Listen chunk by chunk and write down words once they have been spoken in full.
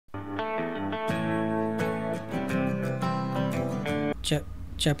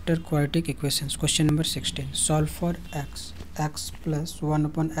chapter Quadratic Equations. Question number 16. Solve for x plus 1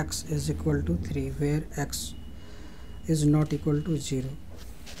 upon x is equal to 3 where x is not equal to 0.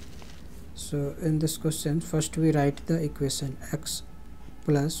 So in this question, first we write the equation x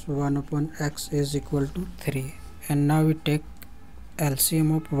plus 1 upon x is equal to 3, and now we take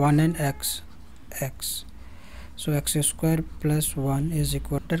LCM of 1 and x. So x square plus 1 is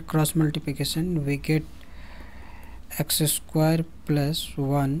equal to cross multiplication, we get x square plus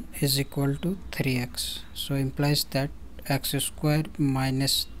 1 is equal to 3x. So implies that x square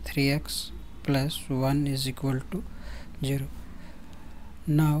minus 3x plus 1 is equal to 0.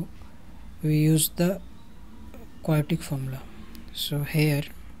 Now we use the quadratic formula. So here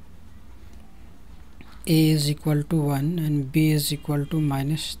a is equal to 1 and b is equal to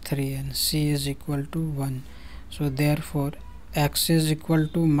minus 3 and c is equal to 1. So therefore x is equal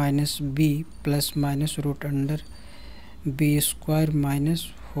to minus b plus minus root under b square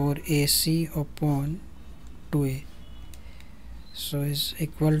minus 4ac upon 2a. So is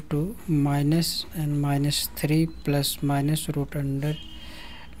equal to minus and minus 3 plus minus root under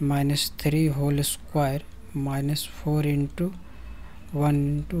minus 3 whole square minus 4 into 1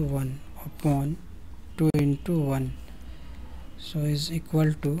 into 1 upon 2 into 1. So is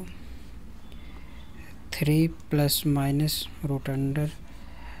equal to 3 plus minus root under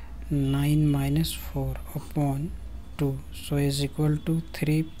 9 minus 4 upon 2. So is equal to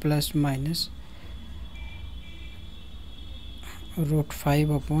 3 plus minus root 5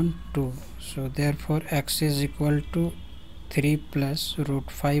 upon 2. So therefore x is equal to 3 plus root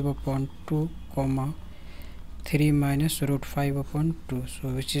 5 upon 2 comma 3 minus root 5 upon 2. So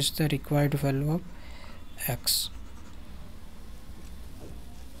which is the required value of x.